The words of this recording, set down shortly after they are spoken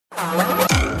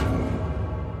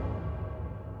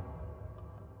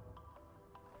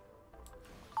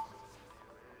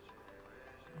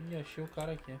achei o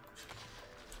cara aqui.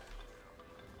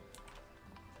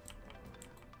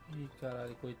 Ih,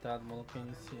 caralho, coitado, maluco é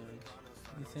iniciante.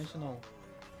 Iniciante não.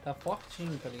 Tá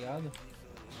fortinho, tá ligado?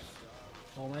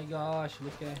 Oh my gosh,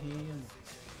 look at him.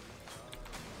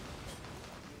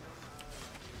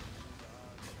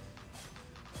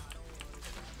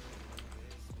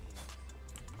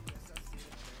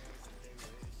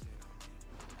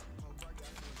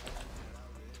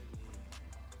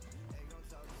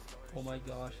 Oh my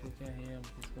gosh, look at him.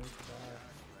 He's going to die.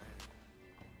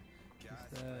 He's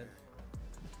dead.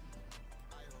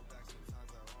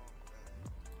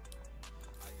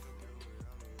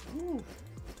 Ooh,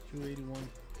 281.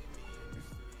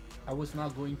 I was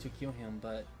not going to kill him,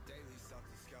 but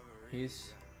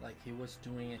he's like he was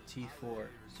doing a T4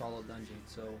 solo dungeon,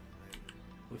 so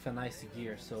with a nice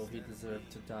gear, so he deserved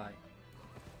to die.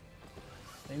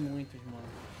 Tem muitos, mano.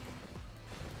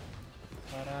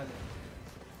 Caralho.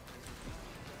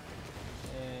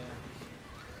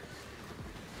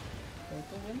 Eu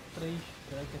tô vendo 3.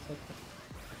 Será que é só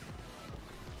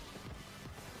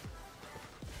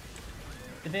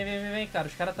 3? Vem, cara.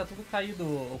 Os caras tá tudo caído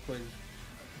ou coisa.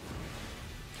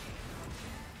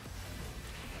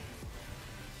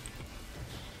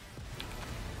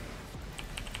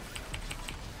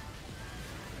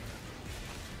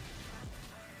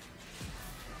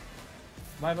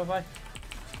 Vai.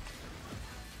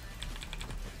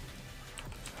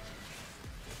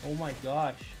 Oh my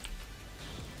gosh.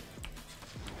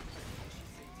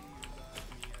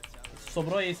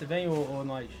 Sobrou esse, vem o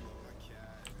nós.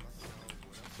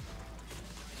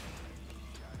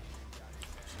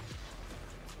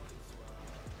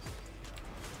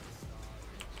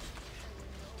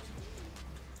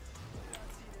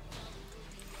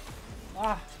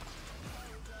 Ah!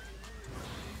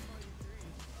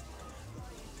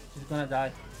 He's gonna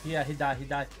die. Yeah, he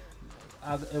died.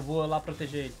 Eu vou lá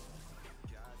proteger ele.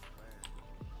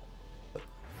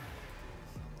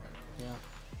 Yeah.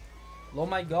 Oh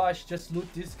my gosh, just loot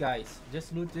these guys.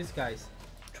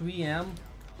 3M.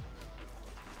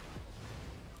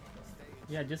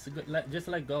 Yeah, just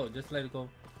let go. Just let it go.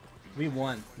 We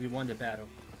won the battle.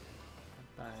 What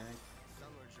the heck?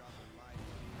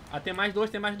 Ah, tem mais dois.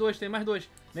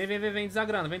 Vem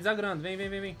desagrando.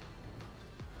 Vem.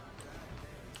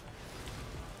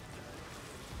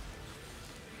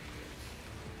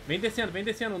 Vem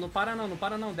descendo, não para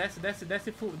não.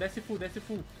 Desce full. Desce.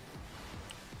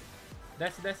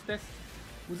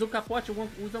 Usa o capote,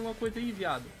 usa alguma coisa aí,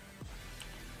 viado.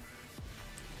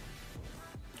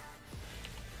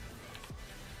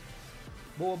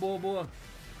 Boa.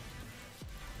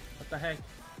 What the heck?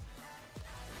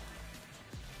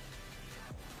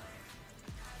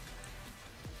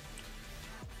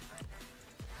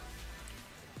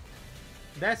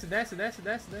 Desce.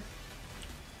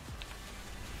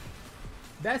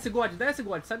 Desce,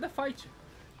 God, sai da fight.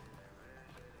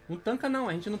 Não tanca não,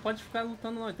 a gente não pode ficar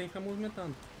lutando não, tem que ficar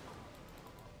movimentando.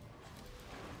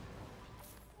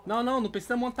 Não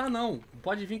precisa montar não.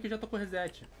 Pode vir que eu já tô com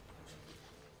reset.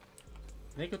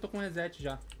 Vem que eu tô com reset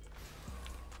já.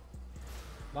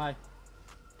 Vai.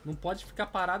 Não pode ficar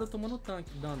parado tomando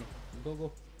tanque, dano.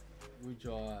 Go. Good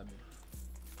job.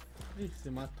 Ih, se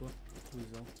matou.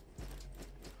 Cusão.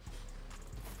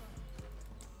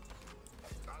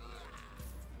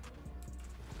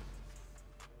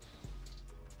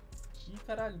 Ih,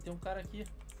 caralho, tem um cara aqui.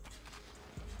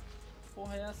 Que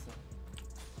porra é essa?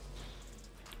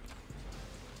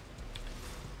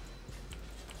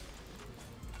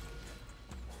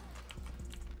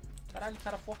 Caralho,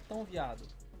 cara fortão, viado.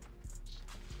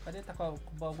 Cadê? Tá com o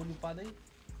bagulho upado aí?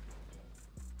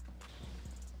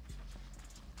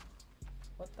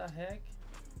 What the heck?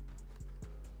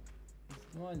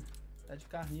 Mano, tá de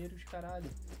carneiros, caralho.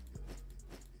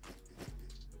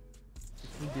 Se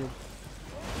fudeu.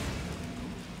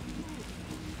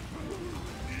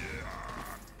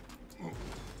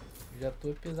 Já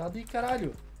tô pesado. Ih,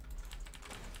 caralho.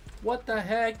 What the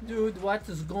heck, dude? What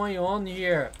is going on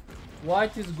here?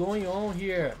 What is going on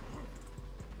here?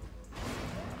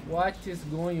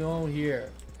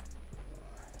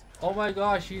 Oh my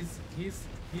gosh, he's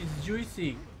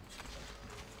juicy.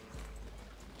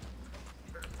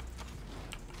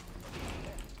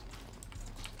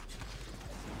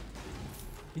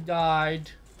 He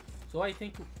died. So I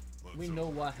think we know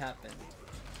what happened.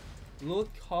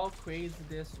 Look how crazy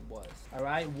this was.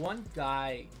 Alright, one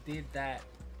guy did that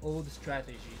old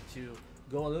strategy to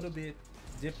go a little bit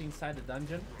deep inside the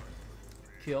dungeon,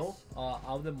 kill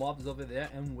all the mobs over there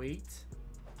and wait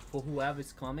for whoever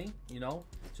is coming, you know,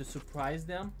 to surprise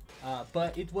them.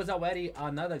 But it was already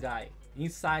another guy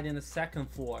inside in the second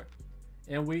floor,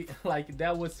 and we like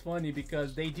that was funny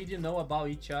because they didn't know about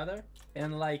each other,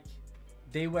 and like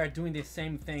they were doing the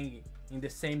same thing in the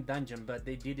same dungeon, but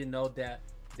they didn't know that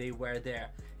they were there.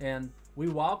 And we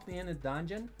walked in the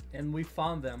dungeon and we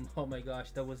found them. Oh my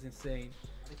gosh, that was insane.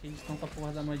 Aqui eles estão com a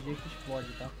porra da magia que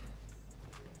explode, tá?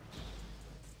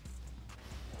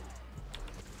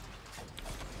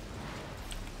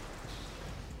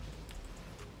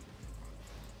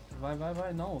 Vai, vai,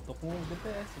 vai. Não, eu tô com o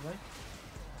DPS, vai.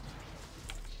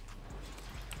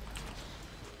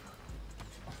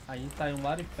 Aí tá em um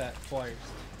Lari Forest.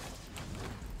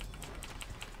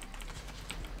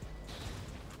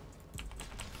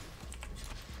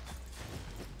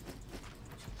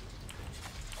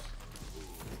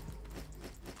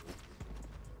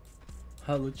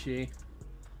 Ah, luteei.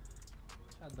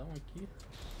 Chadão aqui.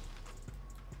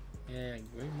 É,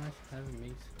 Grey Master Heavy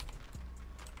Mace.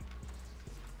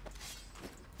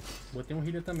 Botei um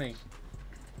healer também.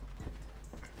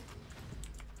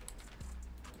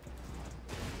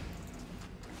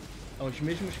 É os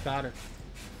mesmos caras.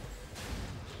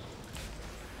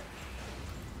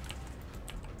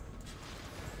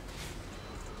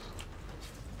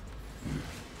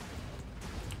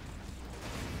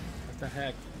 What the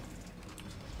heck?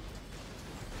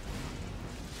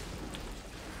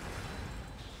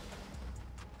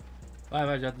 Vai,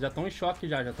 vai, já estão em choque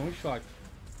já estão em choque.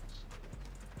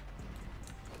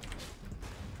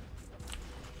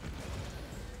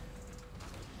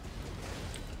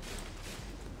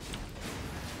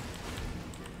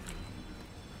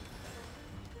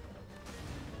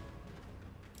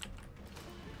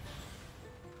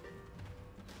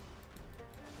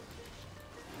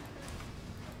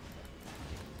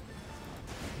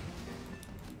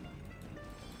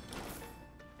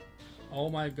 Oh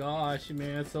my gosh,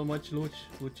 man, so much loot.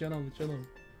 Loot não, loot não.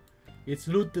 It's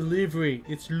loot delivery.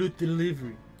 It's loot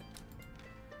delivery.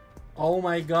 Oh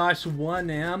my gosh,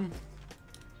 1M.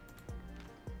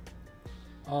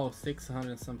 Oh,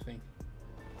 600 something.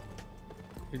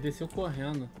 Ele desceu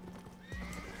correndo.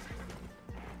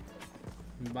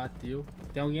 Me bateu.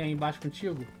 Tem alguém aí embaixo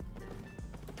contigo?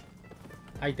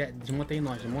 Aí, desmonta aí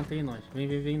nós, desmonta aí nós. Vem,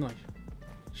 vem, vem nós.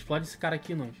 Explode esse cara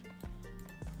aqui, nós.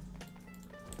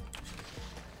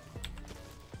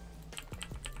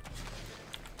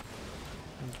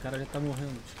 O cara já tá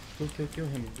morrendo. Que o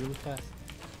Remy, viu? Fácil.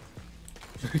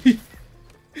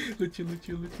 Lutinho,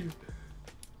 lutinho, lutinho.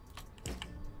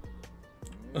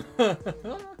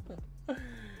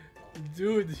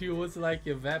 Dude, he was like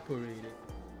evaporated.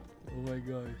 Oh my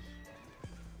gosh.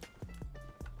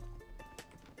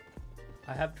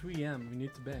 I have 3M, we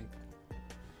need to bank.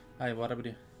 Aí, bora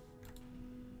abrir.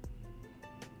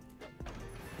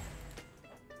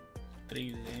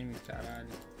 3M,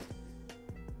 caralho.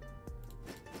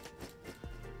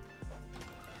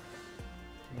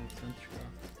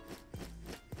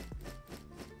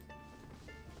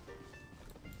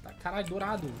 Tá, caralho,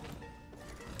 dourado.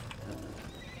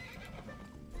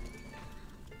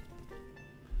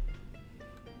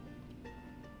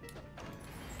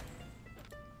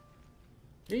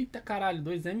 Eita caralho,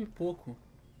 2M e pouco.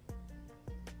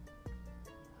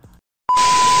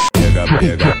 Pega,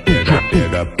 pega, pega,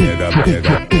 pega, pega,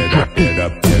 pega, pega, pega,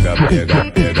 pega,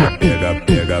 pega, pega, pega,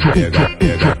 pega, pega.